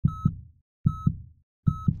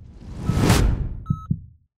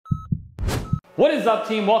What is up,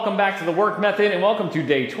 team? Welcome back to the work method and welcome to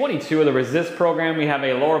day 22 of the resist program. We have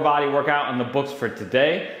a lower body workout on the books for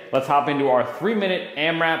today. Let's hop into our 3-minute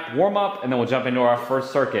AMRAP warm up and then we'll jump into our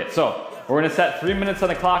first circuit. So we're gonna set 3 minutes on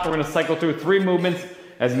the clock. We're gonna cycle through 3 movements,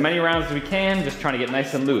 as many rounds as we can, just trying to get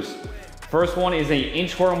nice and loose. First one is an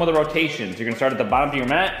inchworm with a rotation. So you're gonna start at the bottom of your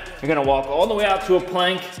mat. You're gonna walk all the way out to a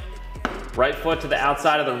plank. Right foot to the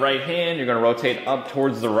outside of the right hand. You're gonna rotate up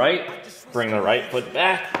towards the right. Bring the right foot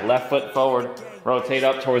back, left foot forward. Rotate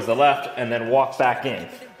up towards the left and then walk back in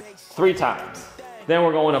 3 times. Then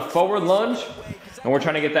we're going a forward lunge and we're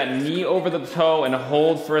trying to get that knee over the toe and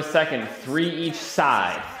hold for a second, 3 each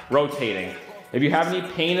side, rotating. If you have any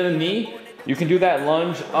pain in the knee, you can do that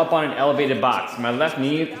lunge up on an elevated box. My left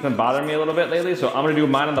knee has been bothering me a little bit lately, so I'm gonna do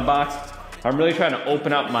mine on the box. I'm really trying to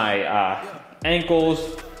open up my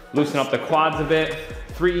ankles, loosen up the quads a bit,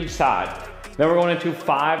 3 each side. Then we're going into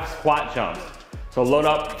 5 squat jumps. So load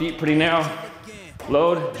up, feet pretty narrow.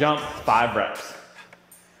 Load, jump, 5 reps.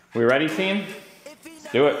 We ready, team?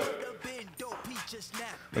 Do it.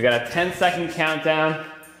 We got a 10-second countdown,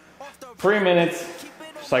 3 minutes.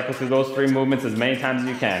 Cycle through those 3 movements as many times as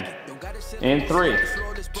you can. In 3,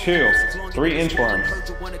 2, 3 inchworms.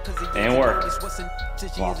 And work.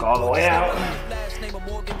 Walk all the way out.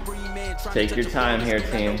 Take your time here,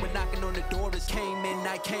 team.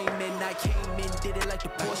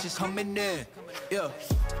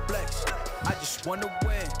 I just wanna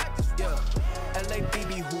win, yeah.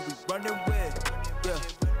 LABB, who we running with, yeah.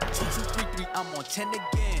 2, 2, 3, 3, I'm on 10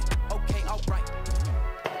 again. Okay, alright.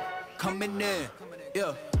 Coming in,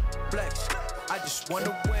 yeah. Flex, I just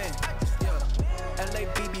wanna win, yeah.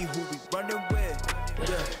 LABB, who we running with,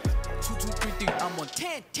 yeah. 2, 2, 3, 3, I'm on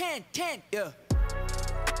 10, 10, 10, yeah.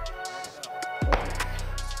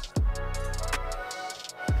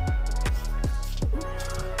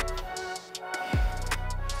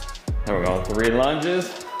 There we go, 3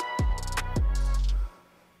 lunges.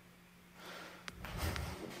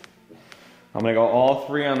 I'm gonna go all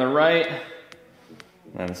 3 on the right,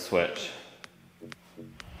 and then switch.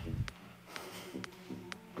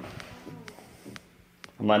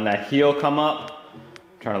 I'm letting that heel come up,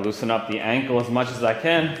 trying to loosen up the ankle as much as I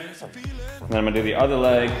can. And then I'm gonna do the other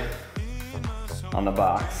leg on the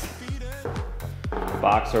box.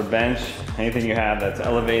 Box or bench, anything you have that's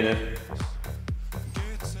elevated.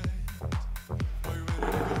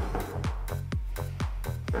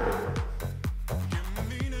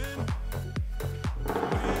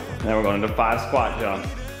 Then we're going into 5 squat jumps.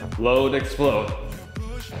 Load, explode.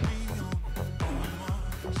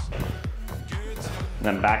 And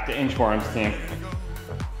then back to inchworms, team.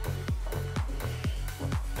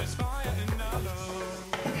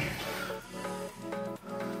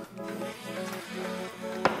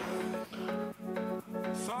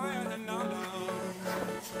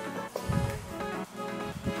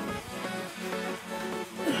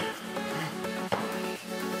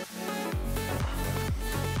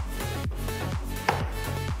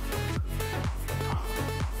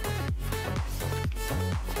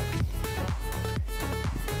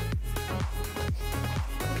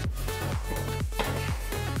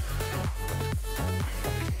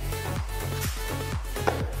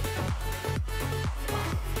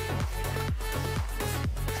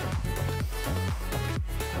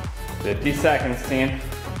 $50 seconds, team.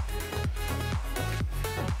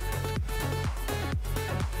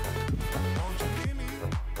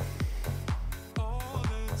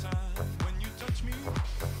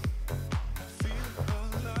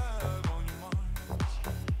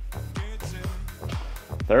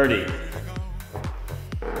 $30.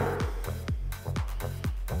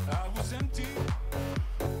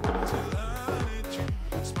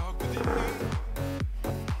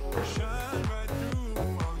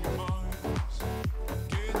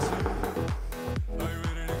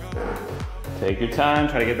 Take your time,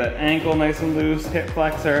 try to get that ankle nice and loose, hip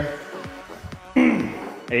flexor.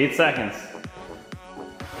 8 seconds.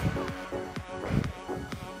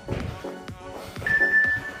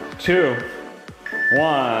 2,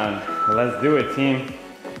 1, let's do it, team.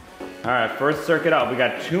 All right, first circuit up. We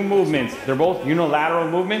got 2 movements. They're both unilateral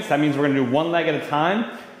movements. That means we're gonna do 1 leg at a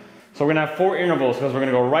time. So we're gonna have 4 intervals because we're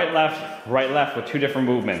gonna go right, left with 2 different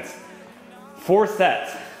movements. 4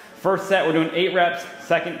 sets. First set, we're doing 8 reps.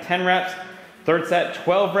 Second, 10 reps. Third set,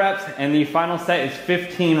 12 reps. And the final set is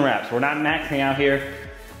 15 reps. We're not maxing out here.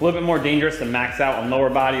 A little bit more dangerous to max out on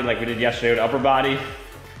lower body like we did yesterday with upper body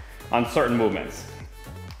on certain movements.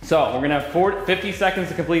 So we're gonna have 50 seconds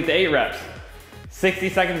to complete the 8 reps,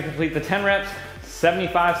 60 seconds to complete the 10 reps,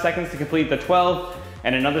 75 seconds to complete the 12,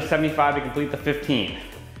 and another 75 to complete the 15.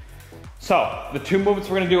 So the 2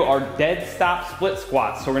 movements we're gonna do are dead stop split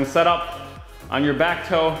squats. So we're gonna set up on your back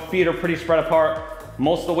toe, feet are pretty spread apart.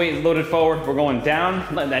 Most of the weight is loaded forward. We're going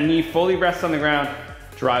down, letting that knee fully rest on the ground,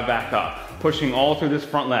 drive back up, pushing all through this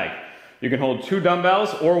front leg. You can hold 2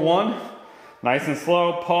 dumbbells or 1, nice and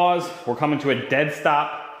slow, pause. We're coming to a dead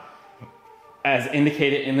stop as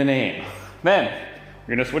indicated in the name. Then,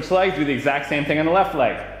 we're gonna switch legs, do the exact same thing on the left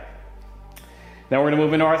leg. Then we're gonna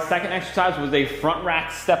move into our second exercise, which is a front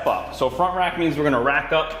rack step up. So front rack means we're gonna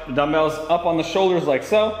rack up the dumbbells up on the shoulders like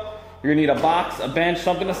so. You're gonna need a box, a bench,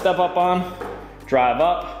 something to step up on. Drive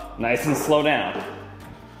up, nice and slow down.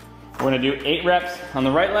 We're gonna do 8 reps on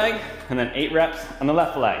the right leg, and then 8 reps on the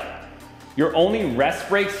left leg. Your only rest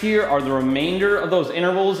breaks here are the remainder of those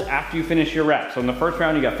intervals after you finish your reps. So in the first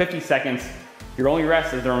round, you got 50 seconds. Your only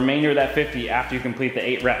rest is the remainder of that 50 after you complete the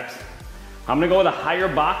 8 reps. I'm gonna go with a higher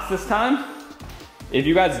box this time. If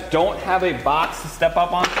you guys don't have a box to step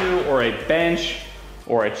up onto, or a bench,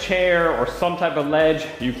 or a chair, or some type of ledge,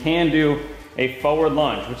 you can do a forward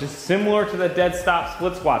lunge, which is similar to the dead stop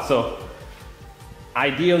split squat. So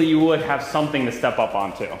ideally you would have something to step up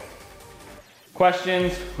onto.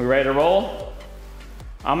 Questions? We ready to roll?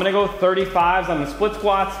 I'm gonna go 35s on the split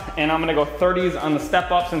squats, and I'm gonna go 30s on the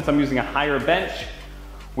step up since I'm using a higher bench.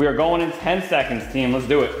 We are going in 10 seconds, team. Let's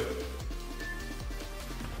do it.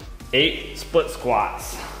 8 split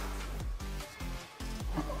squats.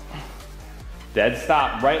 Dead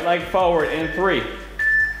stop, right leg forward in 3,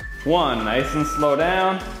 1, nice and slow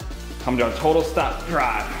down. Come to a total stop,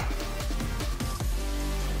 drive.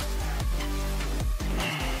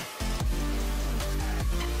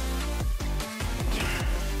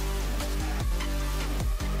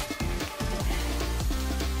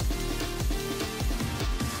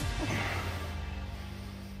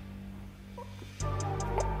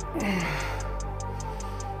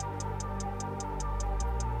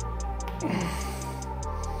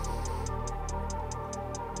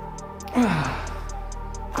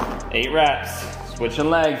 Eight reps, switching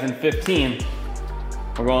legs in 15.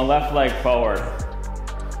 We're going left leg forward.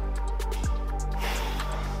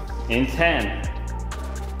 In 10.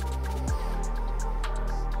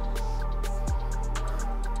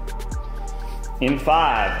 In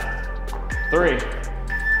 5, 3,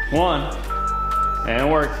 1, and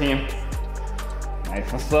work, team.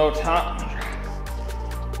 Nice and slow, top.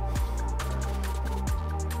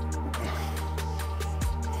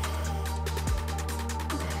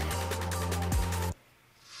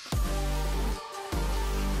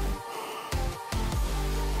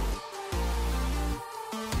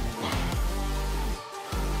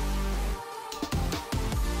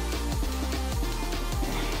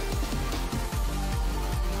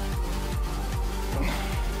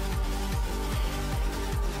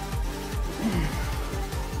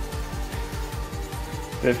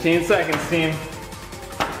 "15 seconds, team."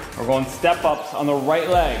 We're going step ups on the right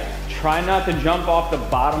leg. Try not to jump off the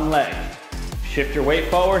bottom leg. Shift your weight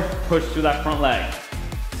forward, push through that front leg.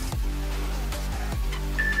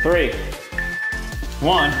 3,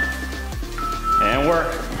 1, and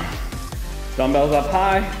work. Dumbbells up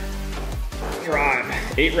high, drive.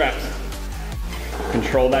 8 reps.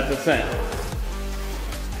 Control that descent.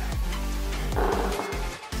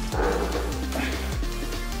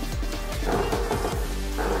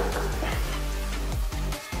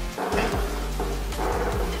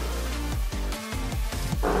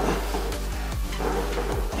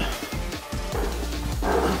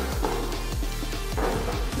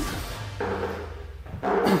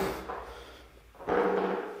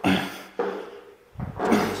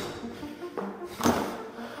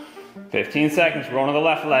 "15 seconds, we're going to the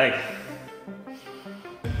left leg.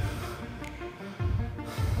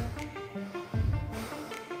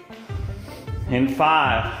 In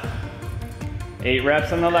 5, 8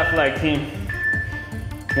 reps on the left leg, team.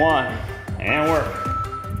 1, and work.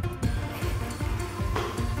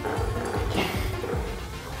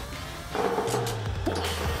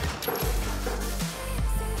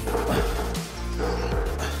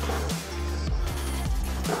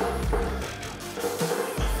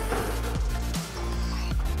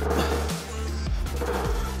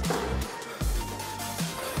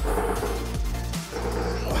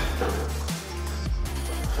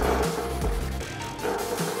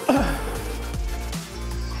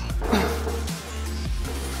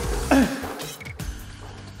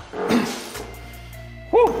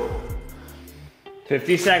 Whew.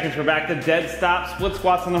 50 seconds, we're back to dead stop split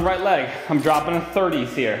squats on the right leg. I'm dropping a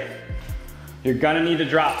 30s here. You're gonna need to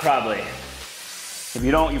drop probably. If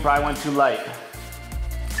you don't, you probably went too light.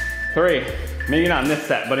 3, maybe not in this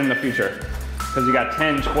set, but in the future. Because you got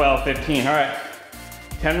 10, 12, 15, all right.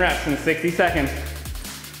 10 reps in 60 seconds.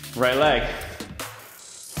 Right leg.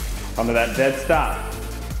 Come to that dead stop.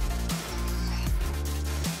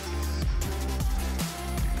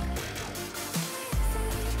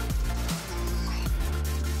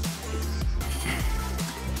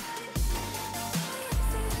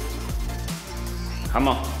 Come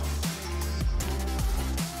on.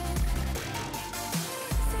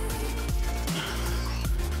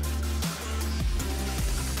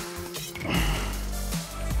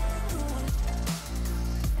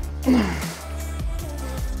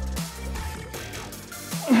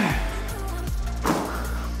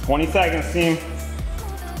 Twenty seconds, team.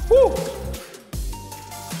 Woo!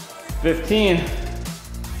 15.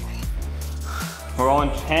 We're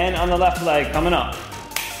going 10 on the left leg, coming up.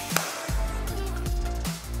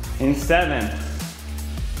 In 7,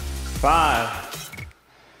 5, let's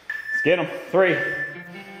get them. 3,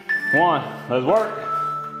 1, let's work.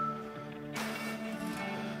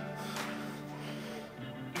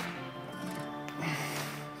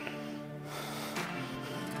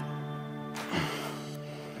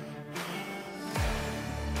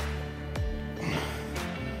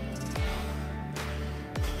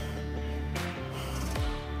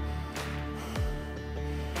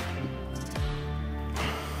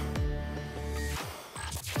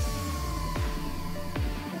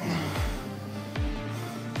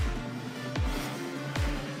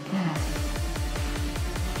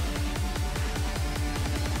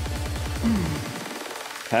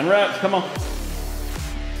 Ten reps, come on.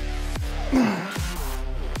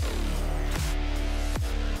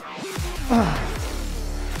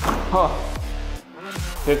 Oh.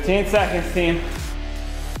 15 seconds, team.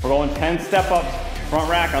 We're going 10 step ups, front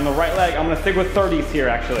rack on the right leg. I'm gonna stick with 30s here,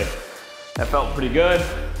 actually. That felt pretty good.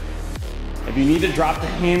 If you need to drop the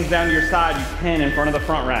hands down to your side, you can in front of the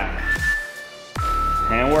front rack.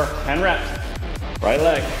 Hand work, 10 reps. Right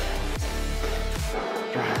leg.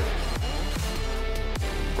 Drive.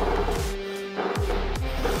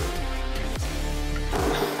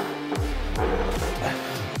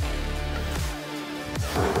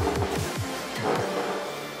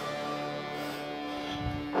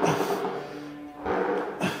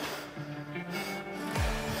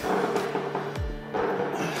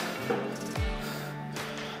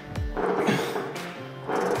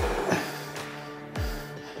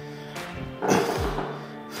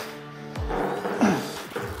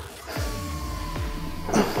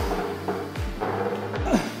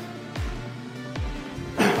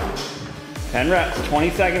 Ten reps, 20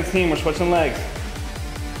 seconds, team. We're switching legs.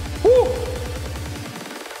 Woo!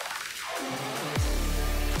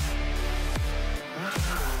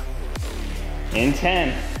 In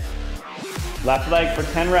 10. Left leg for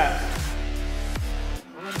 10 reps.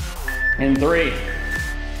 In 3,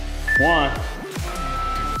 1,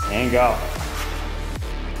 and go.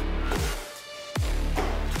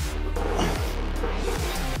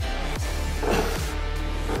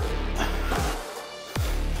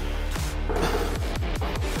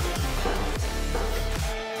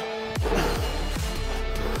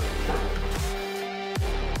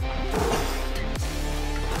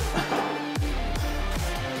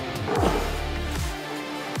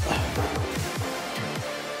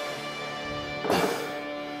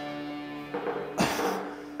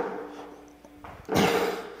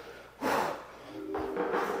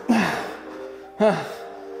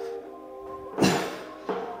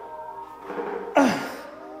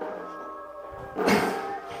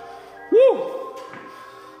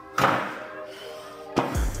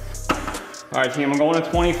 All right, team, I'm going to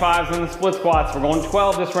 25s on the split squats. We're going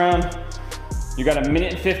 12 this round. You got 1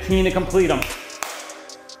 minute and 15 to complete them.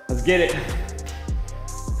 Let's get it.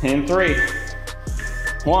 In 3,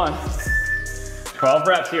 1. 12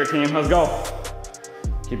 reps here, team. Let's go.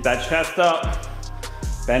 Keep that chest up.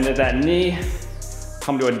 Bend at that knee.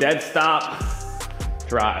 Come to a dead stop.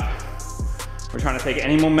 Drive. We're trying to take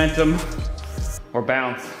any momentum or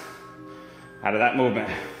bounce out of that movement.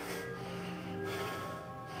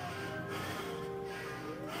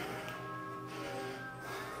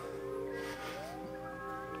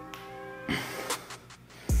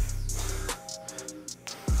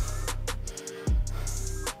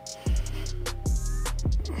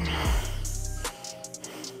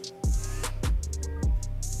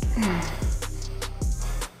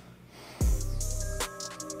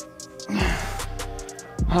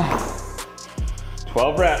 Ah.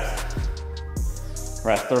 12 reps.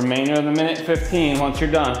 Rest the remainder of the minute 15 once you're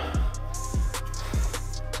done.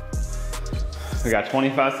 We got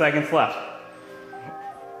 25 seconds left.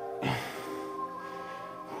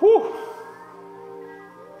 Whew.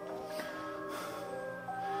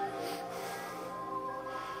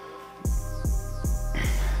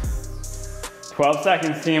 "12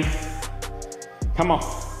 seconds, team. Come on.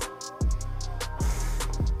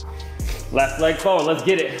 Left leg forward, let's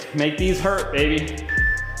get it. Make these hurt, baby.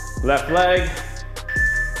 Left leg,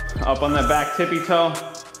 up on that back tippy toe.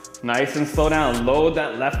 Nice and slow down. Load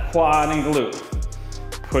that left quad and glute.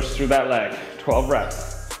 Push through that leg. 12 reps.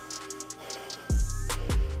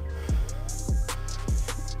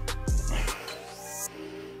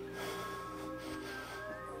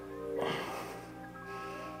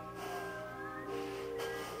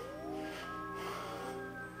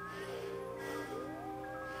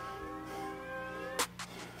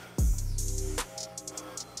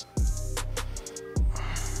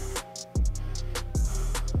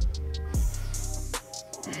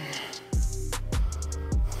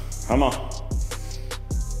 Come on.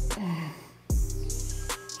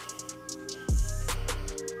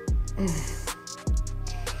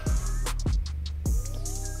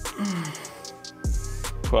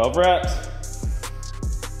 Twelve reps.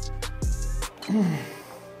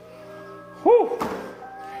 Whew.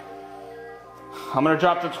 I'm gonna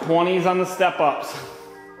drop to 20s on the step ups.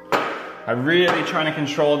 I'm really trying to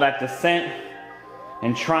control that descent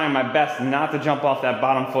and trying my best not to jump off that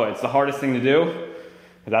bottom foot. It's the hardest thing to do.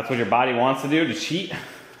 That's what your body wants to do, to cheat.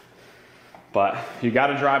 But you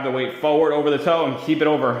gotta drive the weight forward over the toe and keep it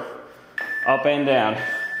over, up and down.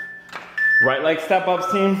 Right leg step ups,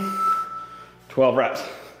 team. 12 reps.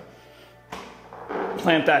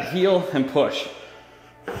 Plant that heel and push.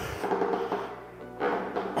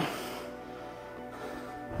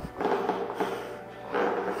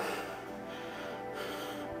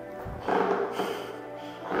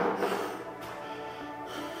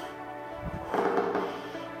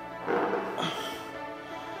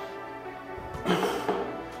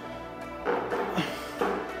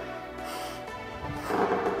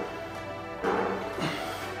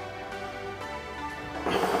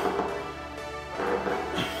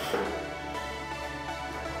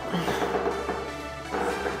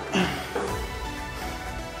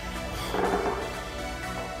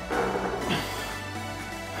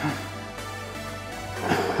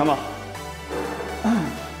 Come on.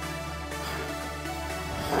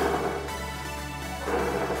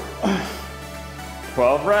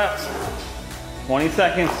 12 reps. 20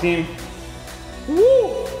 seconds, team.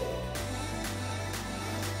 Woo!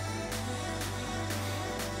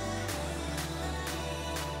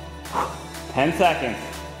 Ten seconds.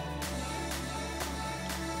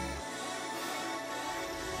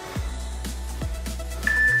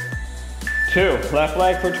 Two. Left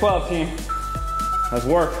leg for 12, team. Let's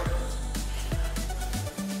work.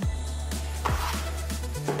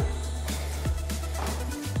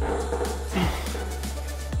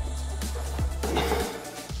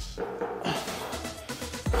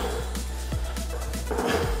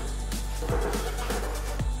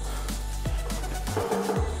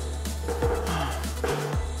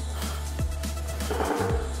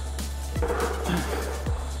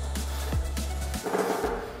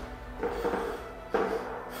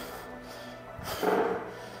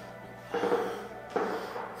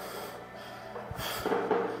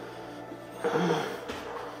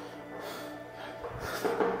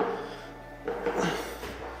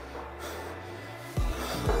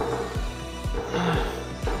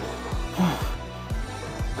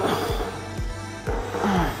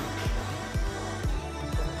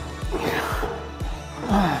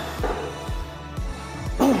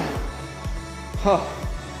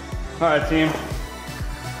 All right, team.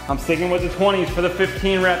 I'm sticking with the 20s for the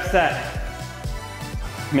 15 rep set.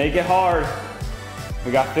 Make it hard.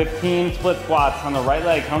 We got 15 split squats on the right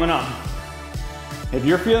leg coming up. If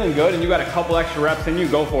you're feeling good and you got a couple extra reps in you,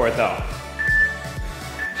 go for it though.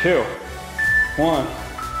 2, 1,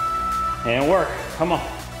 and work. Come on.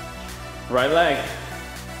 Right leg.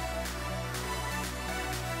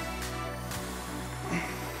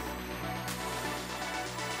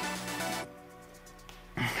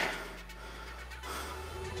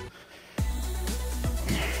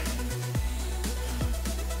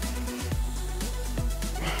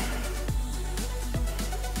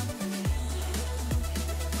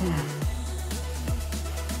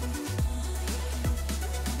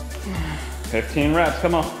 Fifteen reps,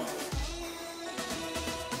 come on.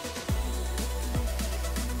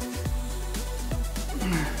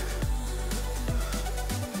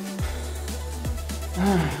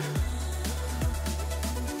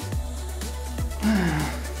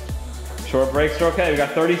 Short breaks are okay, we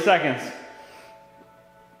got 30 seconds.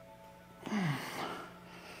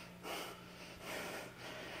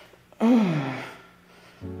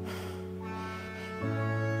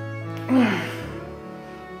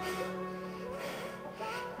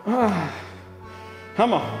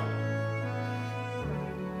 Come on.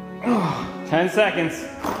 10 seconds.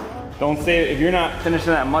 Don't say, if you're not finishing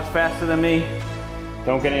that much faster than me,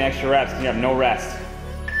 don't get any extra reps because you have no rest.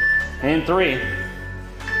 In 3,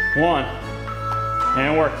 1,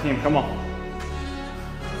 and work, team, come on.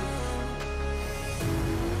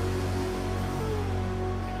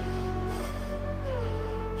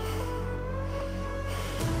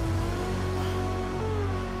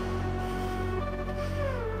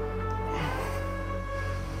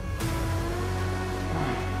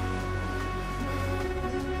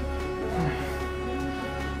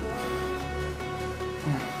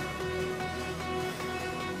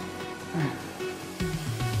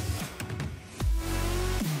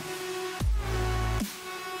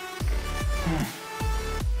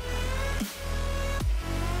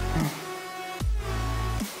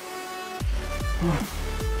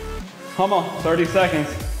 Come on, 30 seconds.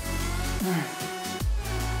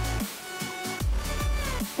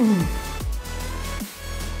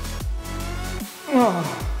 Oh,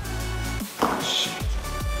 shit.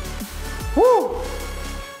 Woo!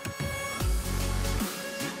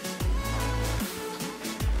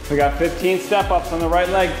 We got 15 step-ups on the right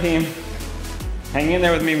leg, team. Hang in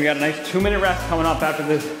there with me. We got a nice 2-minute rest coming up after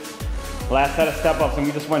this last set of step-ups, and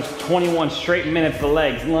we just went 21 straight minutes of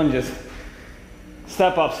legs, lunges,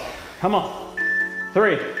 step-ups. Come on.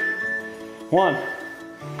 3, 1,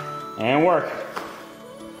 and work.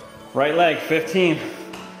 Right leg, 15.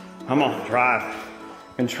 Come on, drive,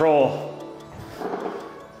 control.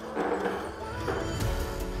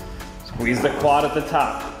 Squeeze the quad at the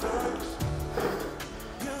top.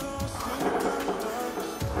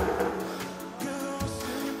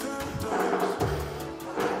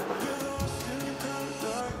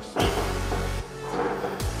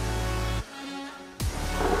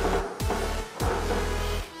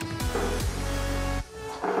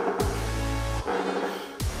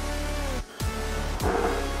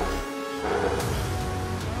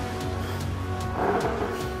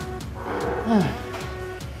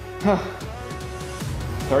 Huh.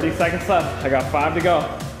 30 seconds left. I got 5 to go.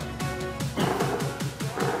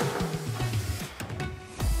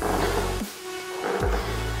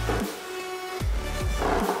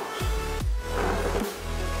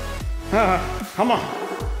 Come on.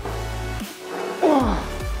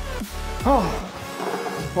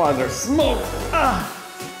 Quads are smoked.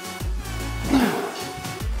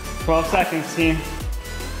 12 seconds, team.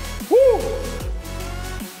 Woo!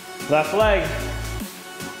 Left leg.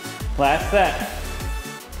 Last set.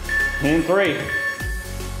 In 3,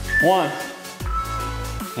 1,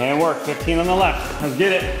 and work. 15 on the left. Let's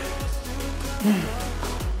get it.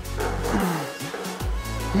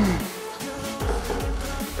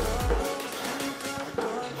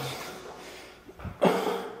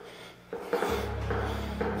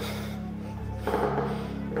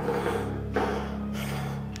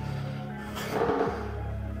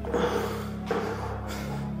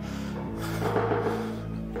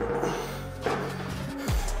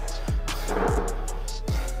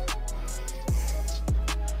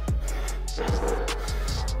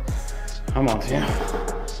 Come on, team.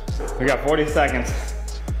 We got 40 seconds.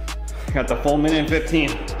 Got the full minute and 15.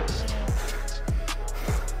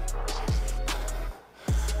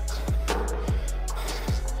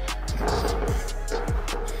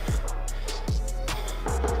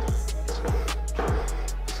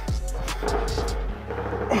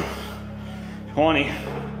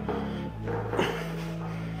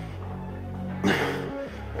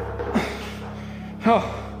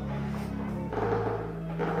 Oh.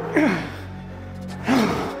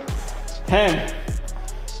 10.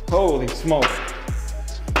 Holy smoke.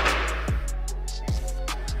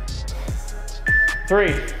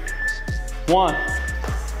 3, 1,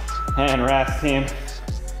 and rest, team.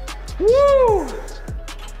 Woo!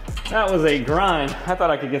 That was a grind. I thought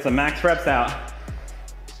I could get some max reps out.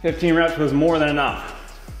 15 reps was more than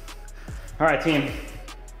enough. All right, team.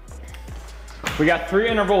 We got 3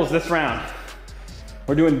 intervals this round.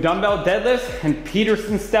 We're doing dumbbell deadlifts and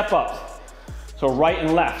Peterson step-ups. So right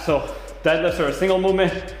and left. So deadlifts are a single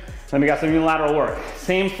movement. Then we got some unilateral work.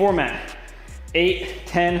 Same format. 8,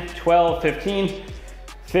 10, 12, 15,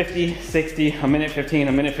 50, 60, a minute 15,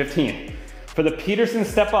 a minute 15. For the Peterson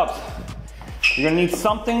step-ups, you're gonna need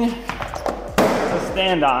something to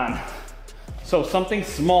stand on. So something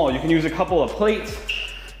small. You can use a couple of plates.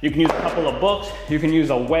 You can use a couple of books. You can use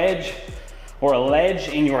a wedge or a ledge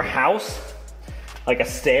in your house, like a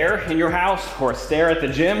stair in your house or a stair at the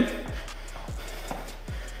gym.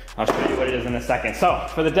 I'll show you what it is in a second. So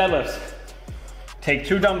for the deadlifts, take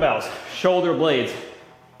 2 dumbbells, shoulder blades,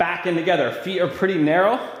 back in together. Feet are pretty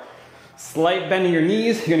narrow. Slight bend in your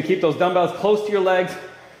knees. You're gonna keep those dumbbells close to your legs.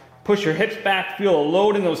 Push your hips back. Feel a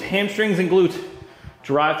load in those hamstrings and glutes.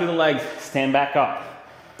 Drive through the legs, stand back up.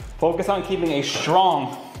 Focus on keeping a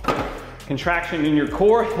strong contraction in your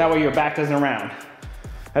core. That way your back doesn't round.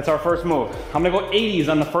 That's our first move. I'm gonna go 80s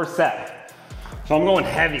on the first set. So I'm going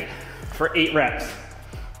heavy for 8 reps.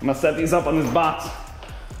 I'm gonna set these up on this box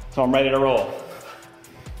so I'm ready to roll.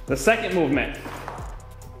 The second movement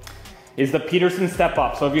is the Peterson step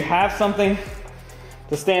up. So if you have something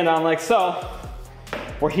to stand on like so,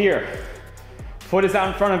 we're here. Foot is out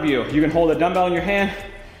in front of you. You can hold a dumbbell in your hand.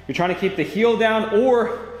 You're trying to keep the heel down,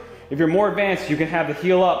 or if you're more advanced, you can have the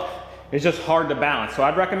heel up. It's just hard to balance. So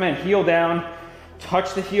I'd recommend heel down,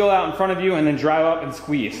 touch the heel out in front of you, and then drive up and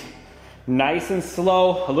squeeze. Nice and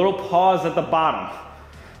slow, a little pause at the bottom.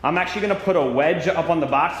 I'm actually gonna put a wedge up on the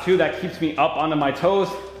box too that keeps me up onto my toes.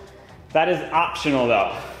 That is optional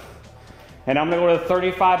though. And I'm gonna go to the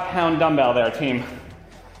 35-pound dumbbell there, team.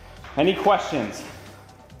 Any questions?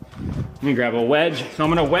 Let me grab a wedge. So I'm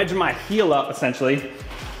gonna wedge my heel up essentially.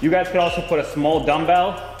 You guys could also put a small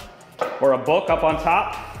dumbbell or a book up on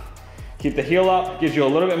top. Keep the heel up, gives you a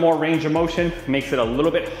little bit more range of motion, makes it a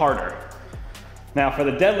little bit harder. Now for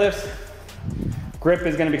the deadlifts, grip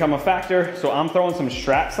is gonna become a factor, so I'm throwing some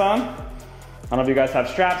straps on. I don't know if you guys have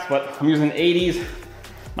straps, but I'm using 80s.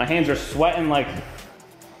 My hands are sweating like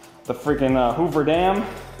the freaking Hoover Dam.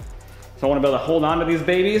 So I wanna be able to hold on to these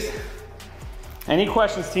babies. Any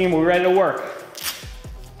questions, team? We're ready to work.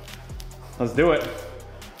 Let's do it.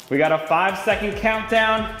 We got a 5-second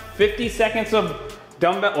countdown, 50 seconds of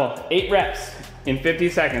dumbbell, well, 8 reps in 50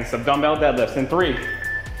 seconds of dumbbell deadlifts in 3,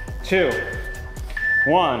 2,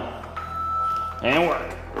 1, and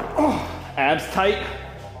work. Oh, abs tight,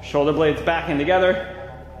 shoulder blades back and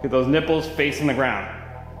together. Get those nipples facing the ground.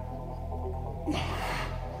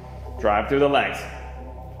 Drive through the legs.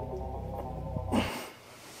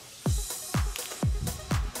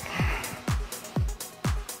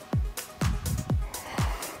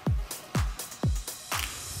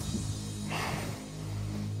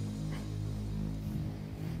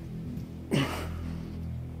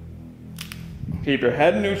 Keep your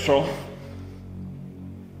head neutral.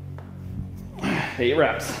 8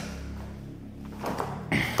 reps.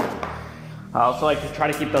 I also like to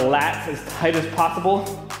try to keep the lats as tight as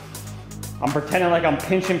possible. I'm pretending like I'm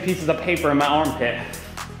pinching pieces of paper in my armpit.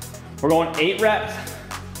 We're going 8 reps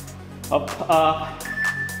of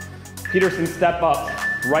Peterson step ups,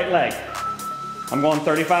 right leg. I'm going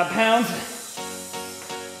 35 pounds.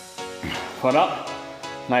 Foot up,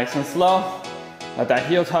 nice and slow. Let that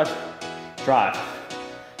heel touch. Drive.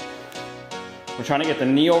 We're trying to get the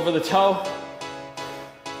knee over the toe.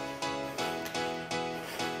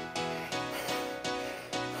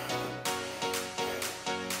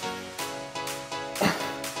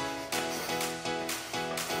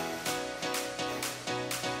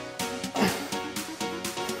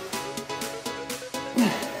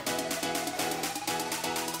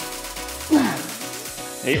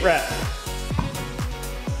 Eight reps.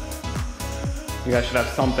 You guys should have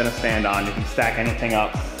something to stand on. You can stack anything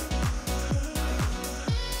up.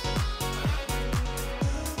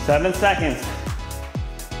 7 seconds.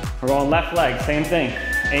 We're going left leg, same thing.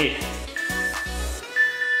 8.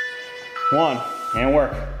 1, and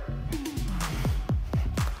work.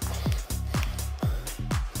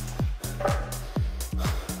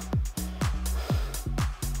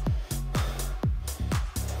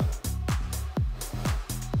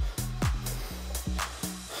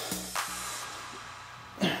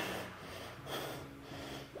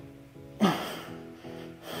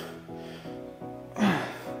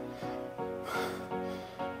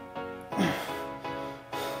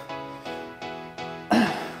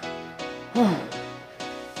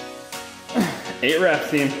 Eight reps,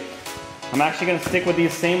 team. I'm actually gonna stick with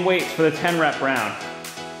these same weights for the 10 rep round.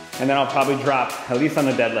 And then I'll probably drop, at least on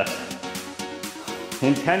the deadlift.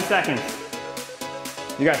 In 10 seconds.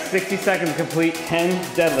 You got 60 seconds to complete 10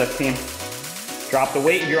 deadlifts, team. Drop the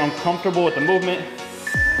weight if you're uncomfortable with the movement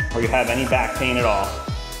or you have any back pain at all.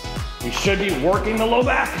 We should be working the low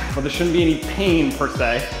back, but there shouldn't be any pain per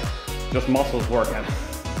se, just muscles working.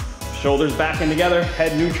 Shoulders back and together,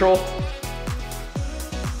 head neutral.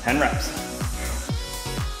 10 reps.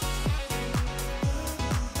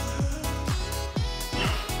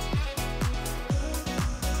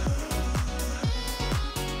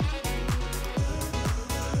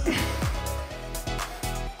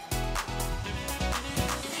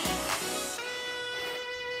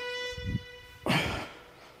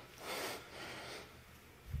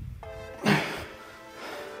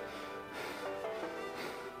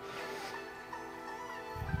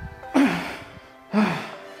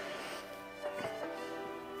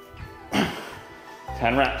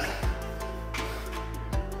 Reps.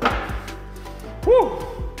 Woo!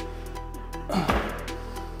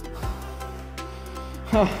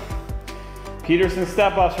 Peterson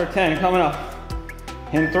step ups for 10 coming up.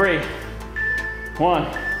 In 3, 1,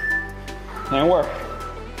 and work.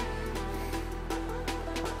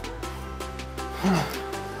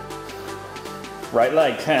 Right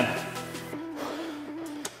leg, 10.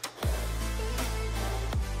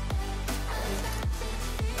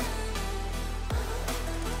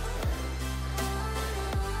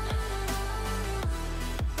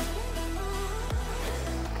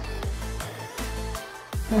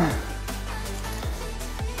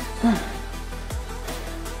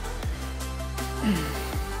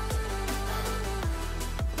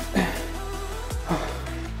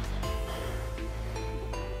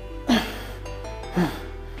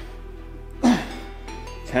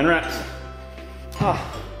 10 reps.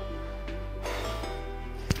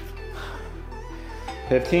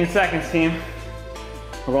 15 seconds, team.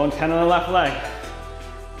 We're going 10 on the left leg.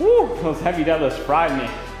 Woo, those heavy deadlifts fried me.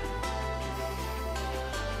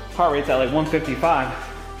 Heart rate's at like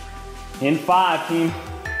 155. In 5, team.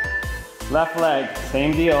 Left leg,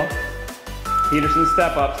 same deal. Peterson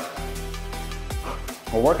step ups.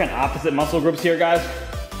 We're working opposite muscle groups here, guys.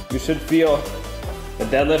 You should feel the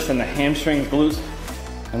deadlifts and the hamstrings, glutes,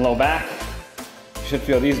 and low back. You should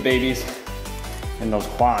feel these babies in those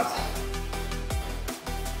quads.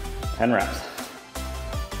 10 reps.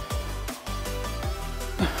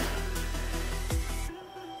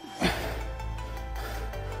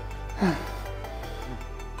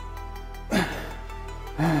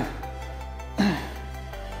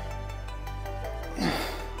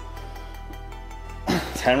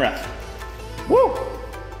 Woo!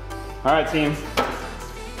 All right, team.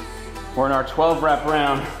 We're in our 12 rep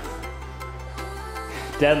round.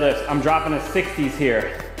 Deadlifts, I'm dropping the 60s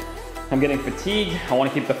here. I'm getting fatigued. I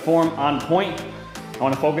want to keep the form on point. I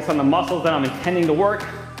want to focus on the muscles that I'm intending to work.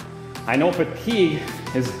 I know fatigue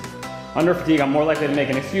is, under fatigue, I'm more likely to make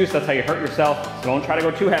an excuse. That's how you hurt yourself. So don't try to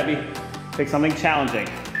go too heavy. Pick something challenging.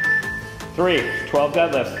 3, 12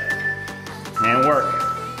 deadlifts, and work.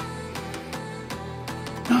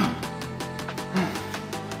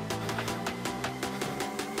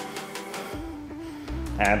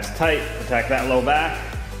 Abs tight, protect that low back.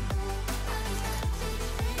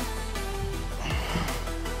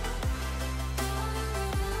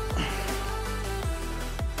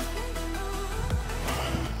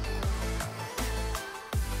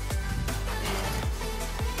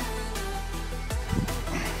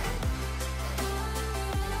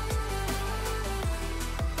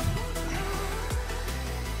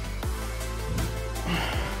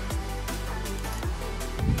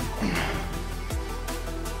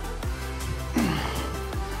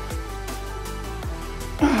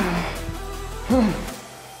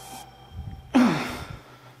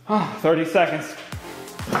 Oh, 30 seconds.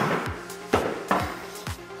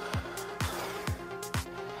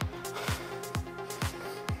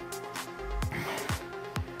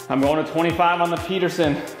 I'm going to 25 on the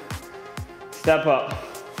Peterson. Step up.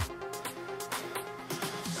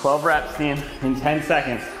 12 reps, team, in 10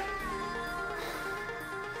 seconds.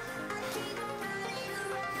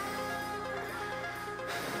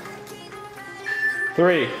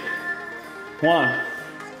 Three, 1.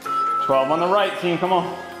 12 on the right, team, come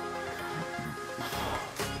on.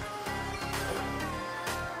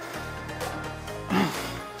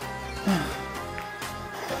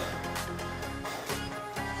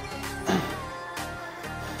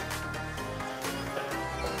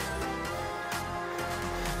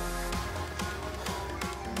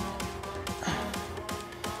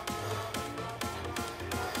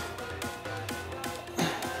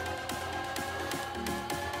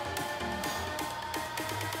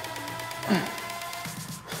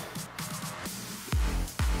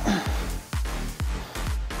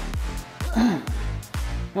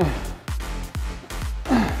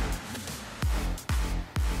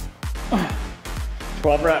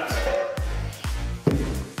 Reps.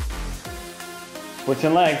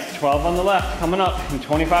 Switching legs, 12 on the left, coming up in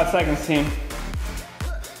 25 seconds, team.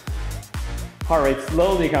 Heart rate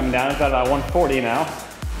slowly coming down, it's at about 140 now. I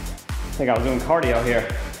think I was doing cardio here.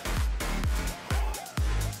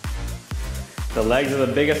 The legs are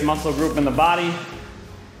the biggest muscle group in the body.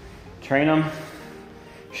 Train them,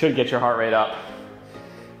 should get your heart rate up.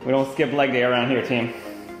 We don't skip leg day around here, team.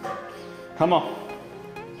 Come on.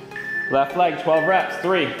 Left leg, 12 reps,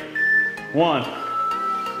 3, 1,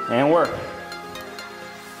 and work.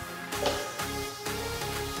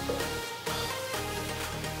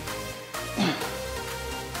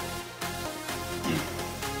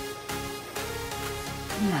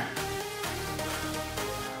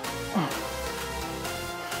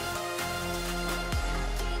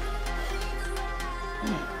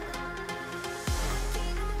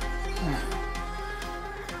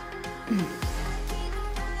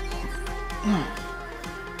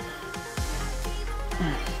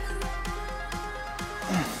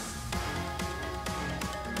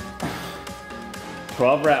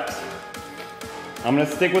 Reps. I'm gonna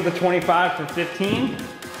stick with the 25 for 15.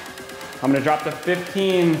 I'm gonna drop the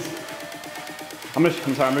 15s. I'm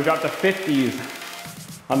gonna drop the 50s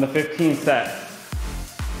on the 15 set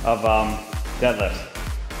of deadlifts.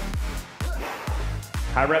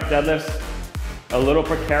 High rep deadlifts, a little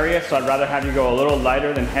precarious, so I'd rather have you go a little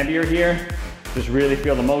lighter than heavier here. Just really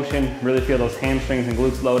feel the motion, really feel those hamstrings and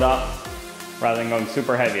glutes load up, rather than going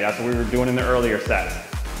super heavy. That's what we were doing in the earlier sets.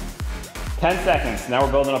 10 seconds. Now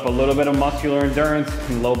we're building up a little bit of muscular endurance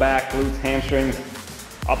in low back, glutes, hamstrings,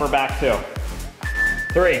 upper back too.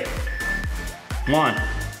 3, 1,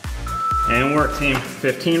 and work team.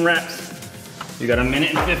 15 reps. You got 1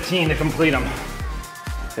 minute and 15 to complete them.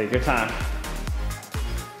 Take your time.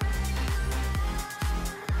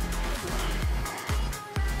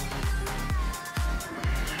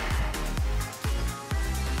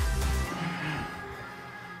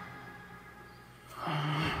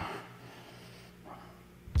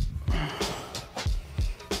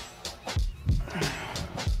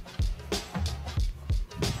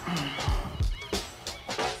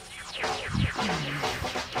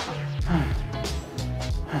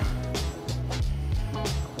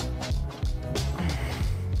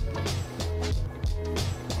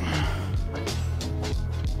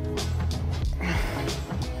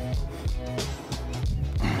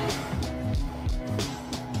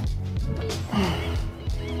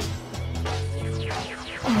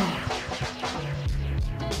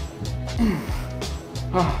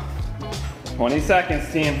 Oh, 20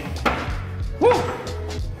 seconds, team. Woo!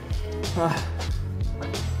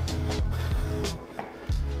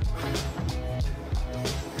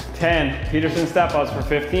 10 Peterson step-ups for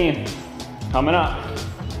 15. Coming up.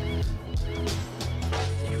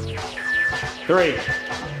 3,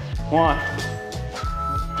 1.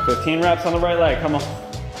 15 reps on the right leg, come on.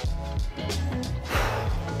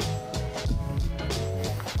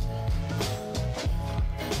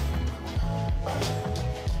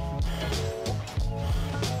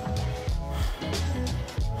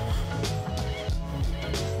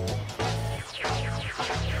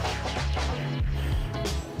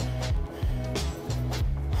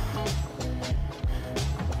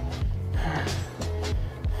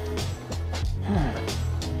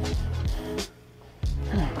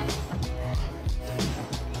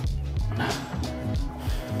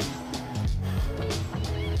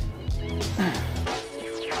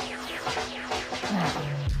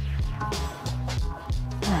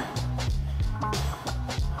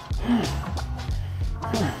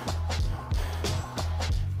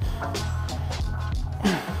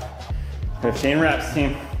 Fifteen reps,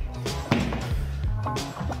 team.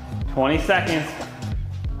 20 seconds.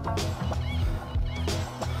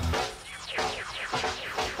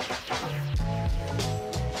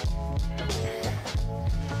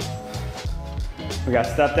 We got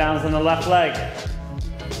step downs on the left leg.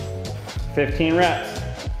 15 reps.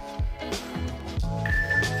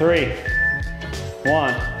 3,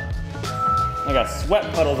 1. I got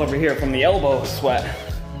sweat puddles over here from the elbow sweat.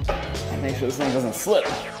 Make sure this thing doesn't slip.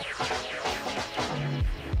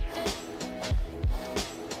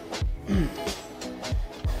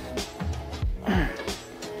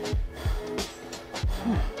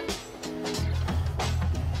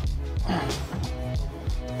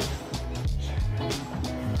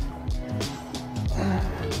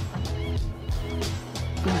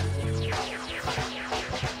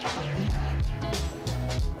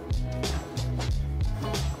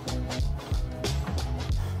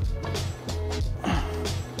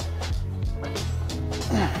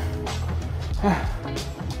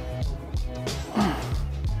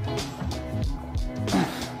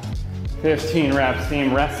 $15 reps,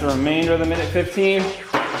 team. Rest the remainder of the minute 15.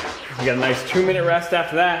 We got a nice 2-minute rest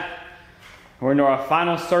after that. We're into our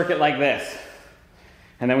final circuit like this.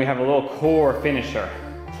 And then we have a little core finisher.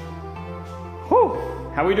 Whew,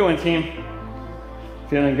 how we doing, team?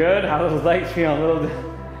 Feeling good? How are those legs feeling?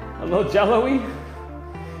 A little jello-y?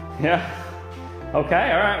 Yeah?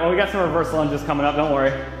 Okay, all right. Well, we got some reverse lunges coming up, don't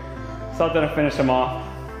worry. Something to finish them off.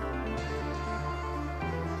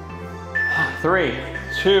 3,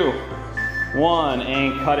 2, 1,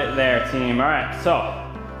 and cut it there, team. All right,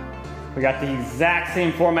 so we got the exact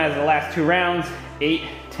same format as the last 2 rounds, 8,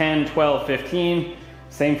 10, 12, 15.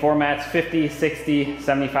 Same formats, 50, 60,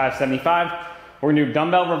 75, 75. We're gonna do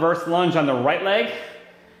dumbbell reverse lunge on the right leg,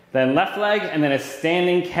 then left leg, and then a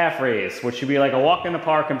standing calf raise, which should be like a walk in the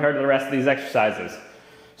park compared to the rest of these exercises.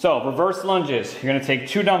 So reverse lunges, you're gonna take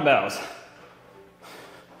 2 dumbbells.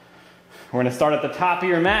 We're gonna start at the top of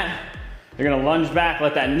your mat. You're gonna lunge back,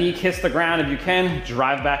 let that knee kiss the ground if you can,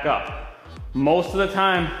 drive back up. Most of the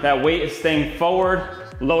time, that weight is staying forward,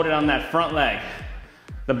 loaded on that front leg.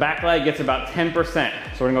 The back leg gets about 10%.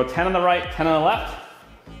 So we're gonna go 10 on the right, 10 on the left.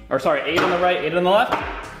 Or sorry, 8 on the right, 8 on the left.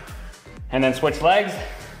 And then switch legs,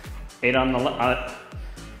 8 on the left.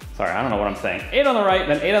 Sorry, I don't know what I'm saying. 8 on the right,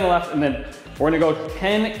 then 8 on the left, and then we're gonna go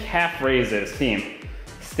 10 calf raises, team.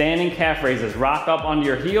 Standing calf raises, rock up onto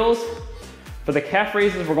your heels. For the calf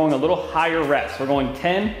raises, we're going a little higher reps. We're going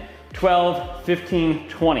 10, 12, 15,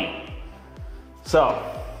 20. So,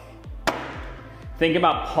 Think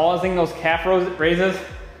about pausing those calf raises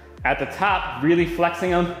at the top, really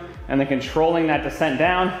flexing them, and then controlling that descent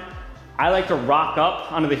down. I like to rock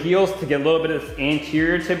up onto the heels to get a little bit of this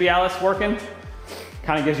anterior tibialis working.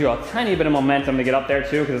 Kind of gives you a tiny bit of momentum to get up there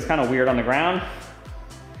too, because it's kind of weird on the ground.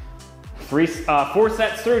 4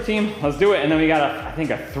 sets through, team. Let's do it. And then we got I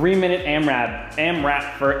think a 3-minute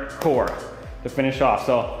AMRAP for core to finish off.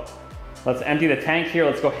 So let's empty the tank here.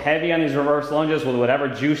 Let's go heavy on these reverse lunges with whatever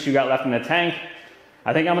juice you got left in the tank.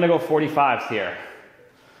 I think I'm gonna go 45s here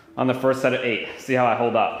on the first set of 8. See how I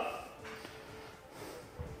hold up.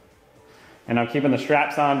 And I'm keeping the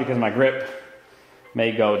straps on because my grip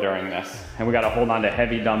may go during this. And we gotta hold on to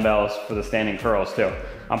heavy dumbbells for the standing curls too.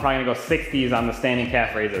 I'm probably gonna go 60s on the standing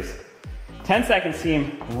calf raises. 10 seconds,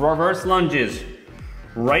 team. Reverse lunges.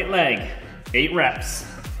 Right leg, 8 reps.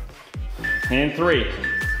 In 3,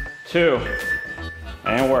 2,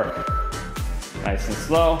 and work. Nice and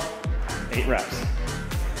slow, 8 reps.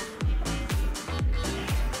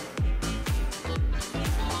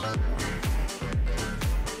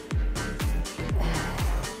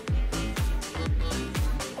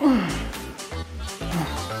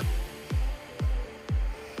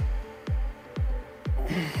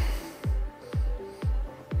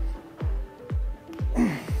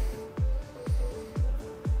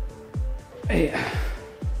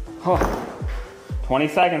 Oh, 20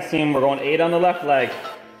 seconds, team. We're going 8 on the left leg.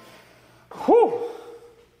 Whew.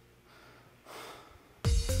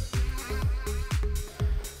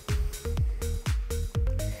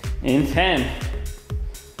 In 10,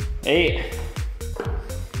 8.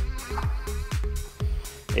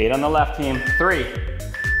 8 on the left, team. 3,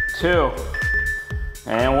 2,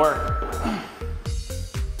 and work.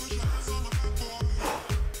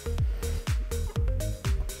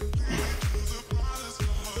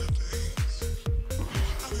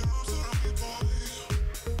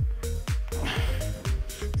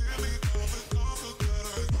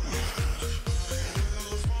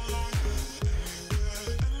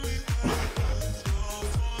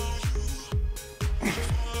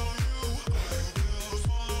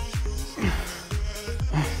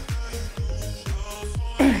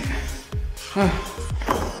 Huh.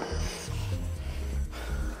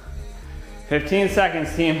 15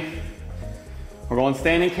 seconds, team. We're going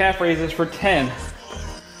standing calf raises for 10.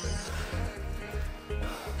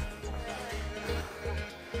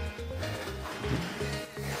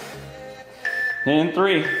 In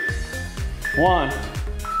 3, 1,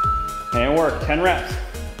 and work, 10 reps.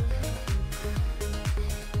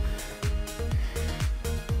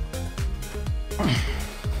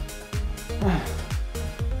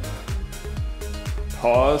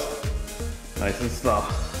 Pause, nice and slow.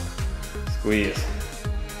 Squeeze.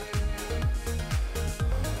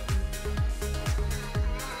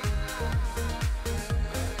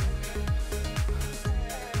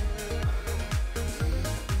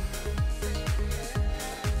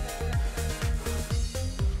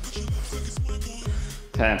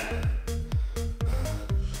 Ten.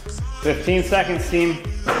 15 seconds, team.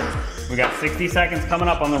 We got 60 seconds coming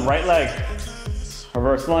up on the right leg.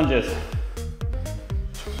 Reverse lunges.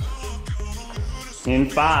 In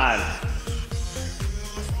 5,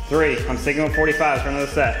 3, I'm sticking with 45s for another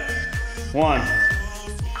set. 1,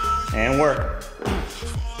 and work.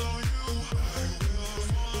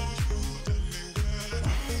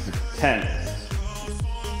 10.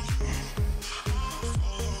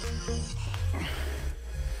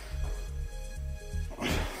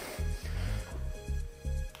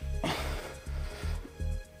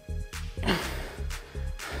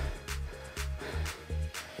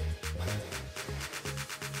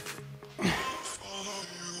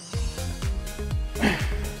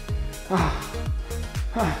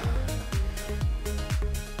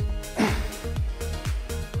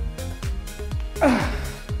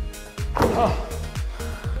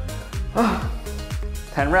 Oh.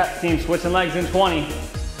 10 reps, team, switching legs in 20.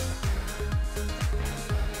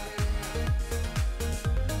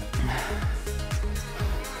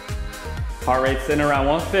 Heart rate sitting around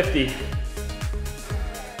 150.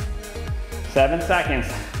 7 seconds.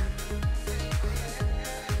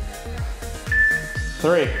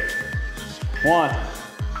 3, 1,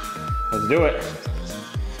 let's do it.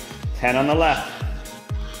 10 on the left.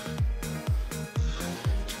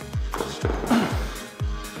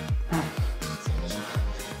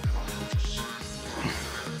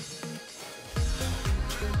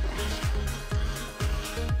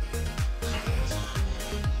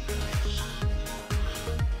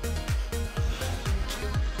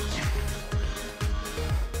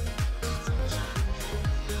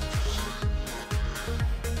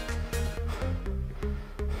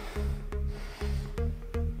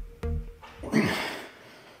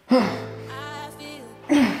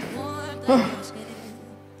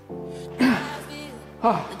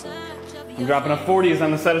 I'm dropping a 40s on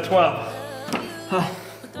the set of 12.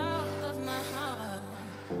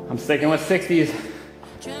 I'm sticking with 60s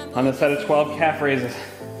on the set of 12 calf raises.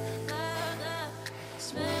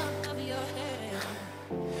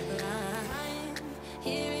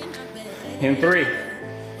 In 3,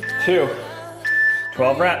 2,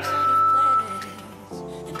 12 reps.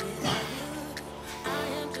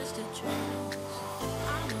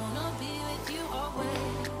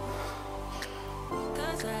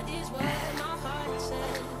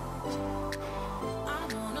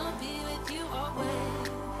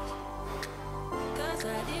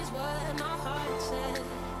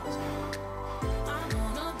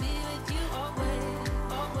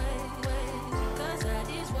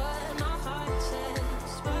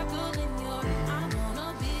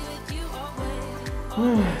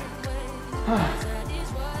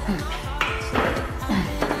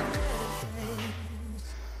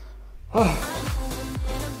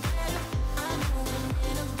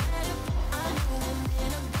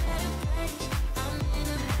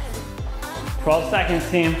 "12 seconds,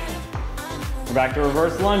 team. We're back to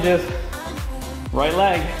reverse lunges. Right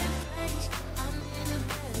leg.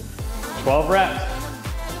 12 reps.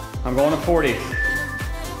 I'm going to 40s.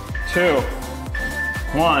 2,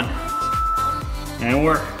 1, and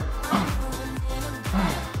work.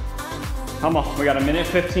 Come on, we got a minute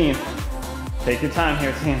 15. Take your time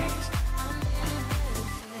here, team.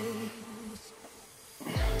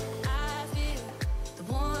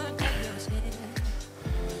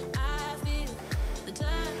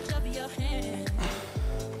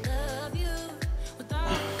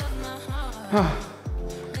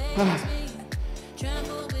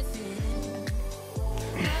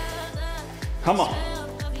 Come on.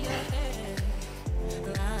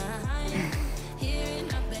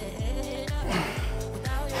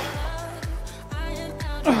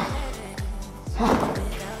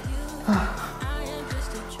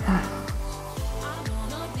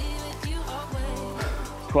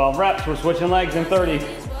 "12 reps, we're switching legs in 30.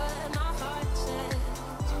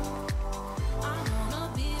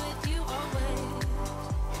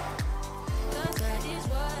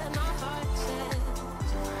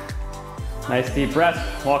 Nice deep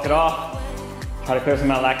breath, walk it off. Try to clear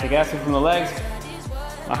some of that lactic acid from the legs.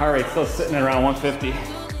 My heart rate's still sitting at around 150.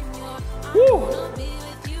 Woo!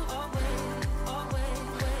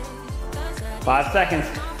 5 seconds.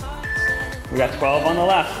 We got 12 on the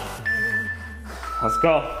left. Let's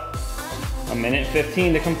go. A minute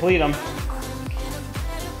 15 to complete them.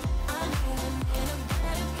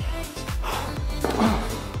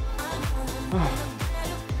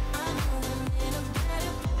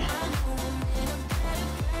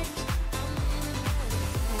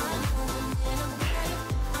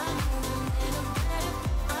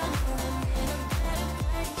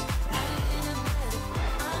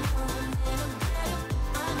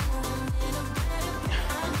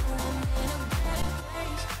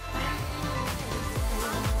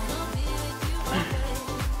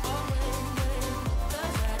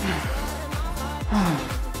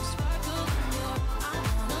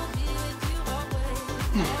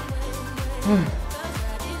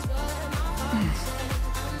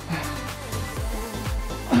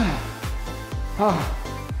 Oh.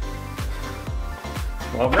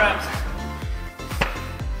 12 reps.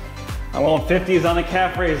 I want 50s on the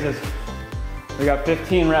calf raises. We got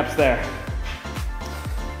 15 reps there.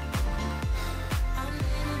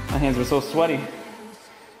 My hands were so sweaty.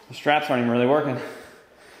 The straps aren't even really working.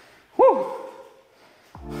 Whew.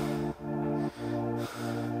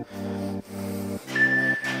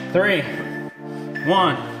 3,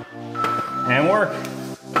 1, and work.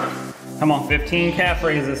 Come on, 15 calf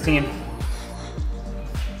raises, team.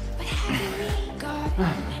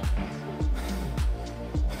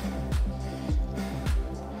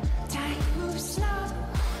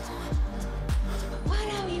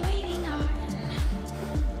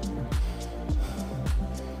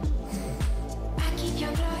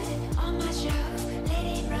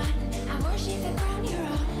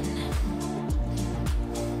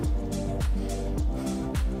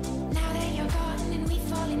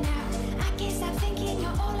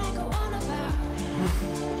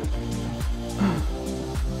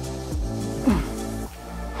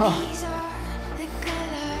 These are the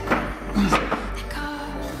colors that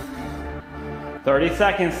come. 30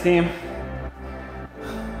 seconds, team.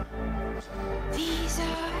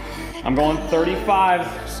 I'm going 35s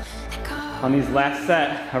on these last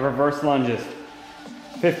set of reverse lunges.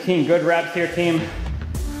 15 good reps here, team.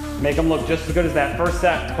 Make them look just as good as that first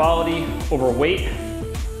set. Quality over weight.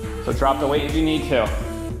 So drop the weight if you need to.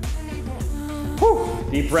 Whew.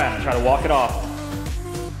 Deep breath, try to walk it off.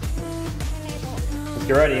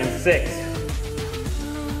 Get ready in 6,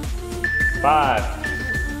 5,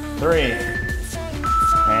 3,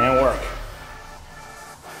 and work.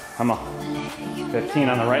 Come on. 15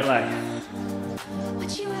 on the right leg.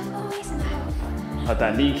 Let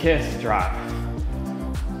that knee kiss drop.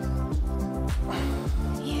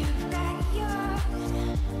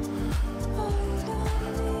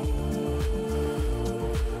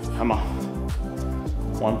 Come on.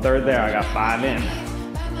 1/3 there, I got 5 in.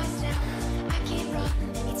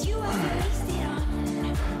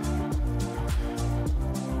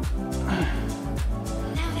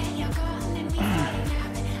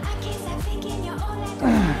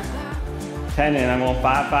 Ten in, I'm going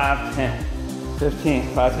 5, 5, 10,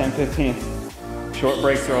 15, 5, 10, 15. Short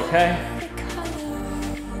breaks are okay.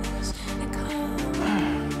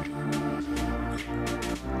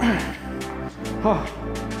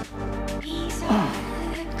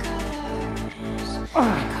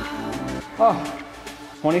 Oh,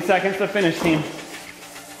 20 seconds to finish, team.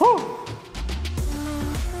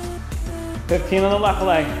 15 on the left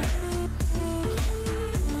leg.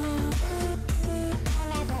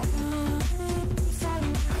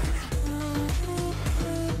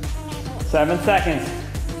 7 seconds.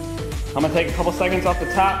 I'm gonna take a couple seconds off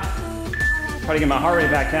the top. Try to get my heart rate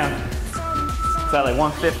back down. It's at like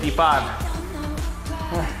 155.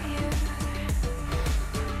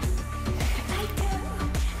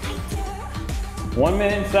 1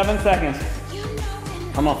 minute and 7 seconds.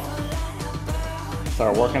 Come on.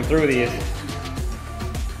 Start working through these.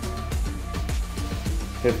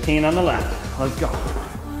 15 on the left. Let's go.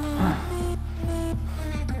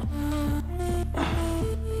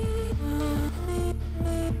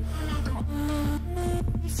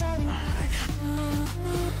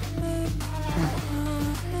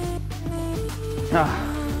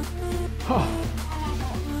 Oh.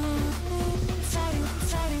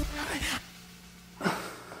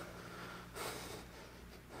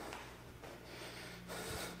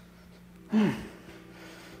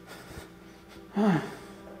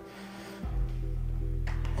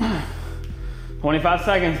 25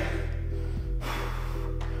 seconds.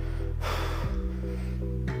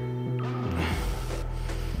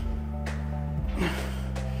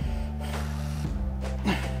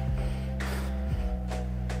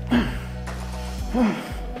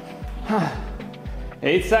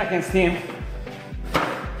 Eight seconds, team.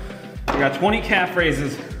 We got 20 calf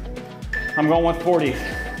raises. I'm going with 40s.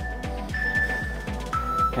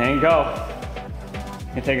 And go.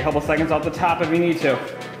 You can take a couple seconds off the top if you need to.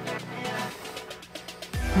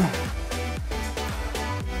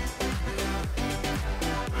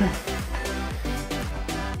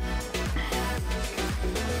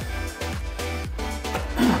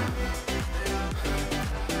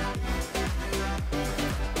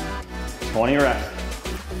 Reps.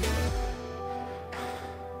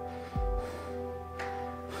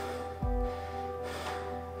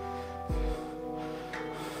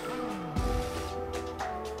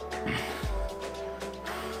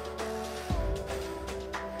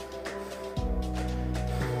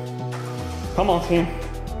 Come on, team.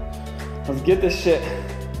 Let's get this shit.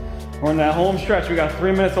 We're in that home stretch. We got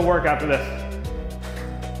 3 minutes of work after this.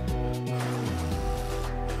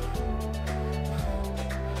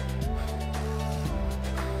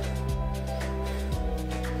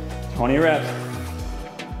 Twenty reps.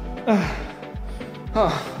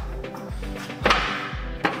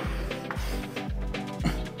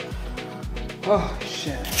 Oh,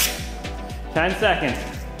 shit. 10 seconds.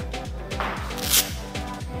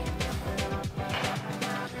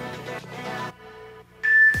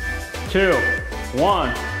 2,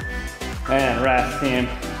 1, and rest, team.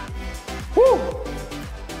 Woo!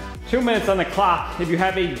 2 minutes on the clock. If you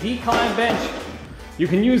have a decline bench, you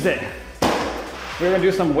can use it. We're gonna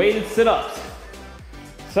do some weighted sit-ups.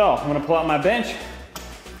 So I'm gonna pull out my bench,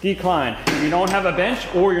 decline. If you don't have a bench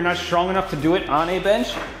or you're not strong enough to do it on a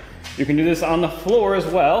bench, you can do this on the floor as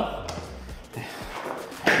well.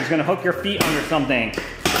 You're just gonna hook your feet under something,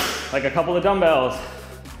 like a couple of dumbbells,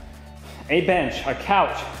 a bench, a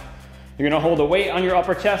couch. You're gonna hold a weight on your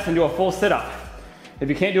upper chest and do a full sit-up. If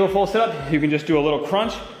you can't do a full sit-up, you can just do a little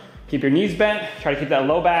crunch. Keep your knees bent, try to keep that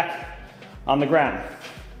low back on the ground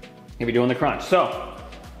if you're doing the crunch. So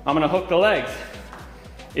I'm gonna hook the legs.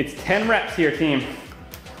 It's 10 reps here, team.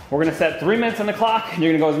 We're gonna set 3 minutes on the clock, and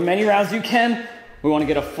you're gonna go as many rounds as you can. We wanna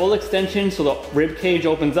get a full extension so the rib cage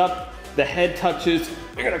opens up, the head touches.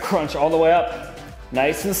 You're gonna crunch all the way up.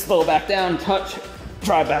 Nice and slow, back down, touch,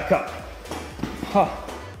 try back up.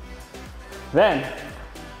 Then,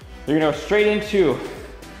 you're gonna go straight into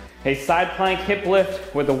a side plank hip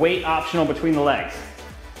lift with the weight optional between the legs.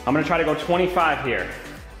 I'm gonna try to go 25 here.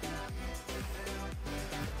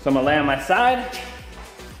 So I'm gonna lay on my side.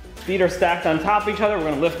 Feet are stacked on top of each other. We're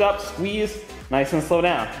gonna lift up, squeeze, nice and slow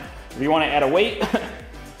down. If you wanna add a weight,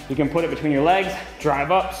 you can put it between your legs, drive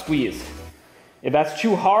up, squeeze. If that's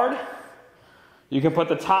too hard, you can put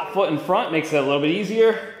the top foot in front, makes it a little bit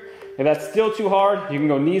easier. If that's still too hard, you can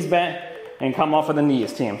go knees bent and come off of the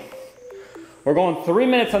knees, team. We're going 3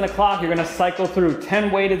 minutes on the clock. You're gonna cycle through 10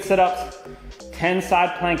 weighted sit-ups, 10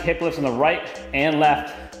 side plank hip lifts on the right and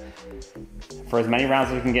left for as many rounds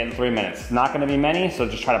as you can get in 3 minutes. Not gonna be many, so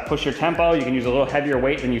just try to push your tempo. You can use a little heavier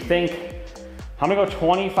weight than you think. I'm gonna go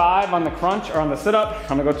 25 on the crunch or on the sit-up.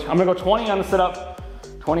 I'm gonna go 20 on the sit-up,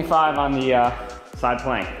 25 on the side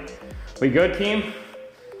plank. We good, team?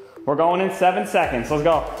 We're going in 7 seconds. Let's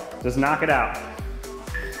go. Just knock it out.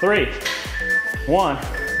 3, 1,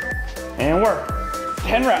 and work.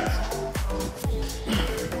 10 reps.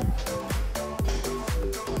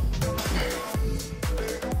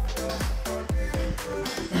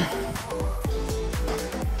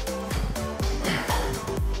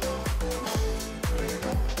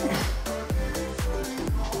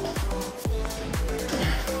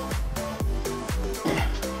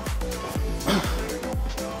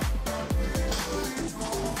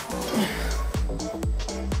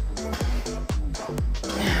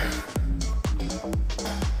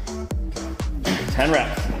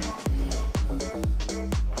 Reps.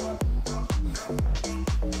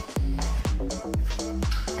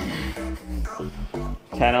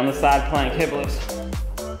 10 on the side plank hip lifts.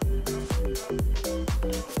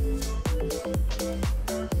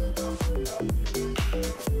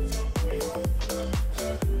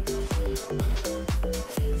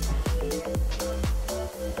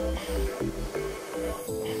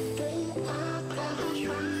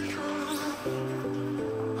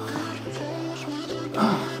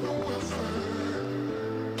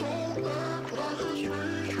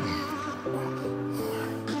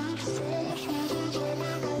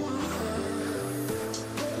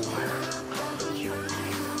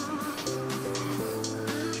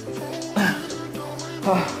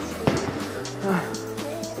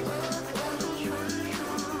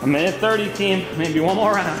 A minute 30, team. Maybe one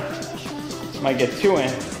more round. Might get 2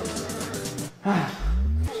 in.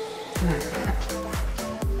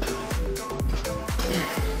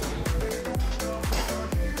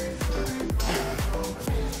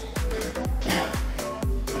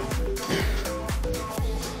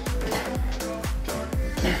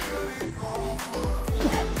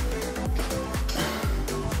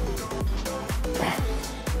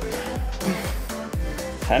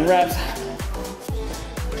 Ten reps.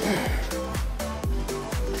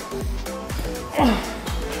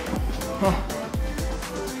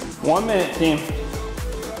 One minute, team.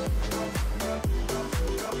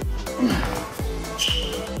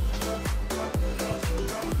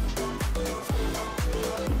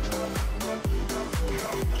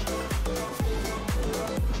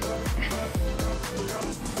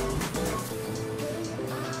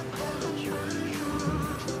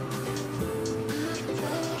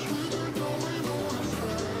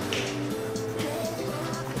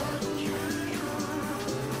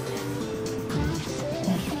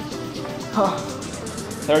 Oh,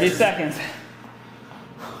 30 seconds.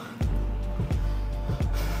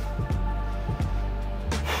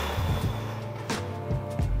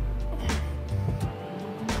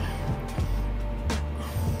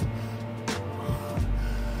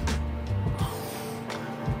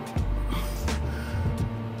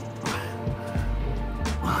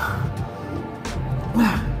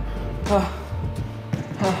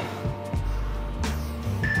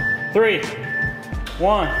 Three,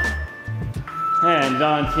 1. And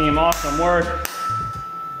done, team. Awesome work.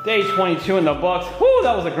 Day 22 in the books. Whoo,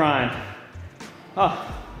 that was a grind.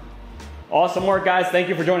 Oh, awesome work, guys. Thank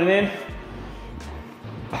you for joining in.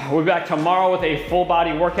 We'll be back tomorrow with a full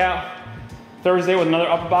body workout. Thursday with another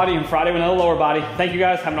upper body, and Friday with another lower body. Thank you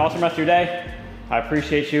guys. Have an awesome rest of your day. I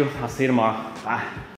appreciate you. I'll see you tomorrow. Bye.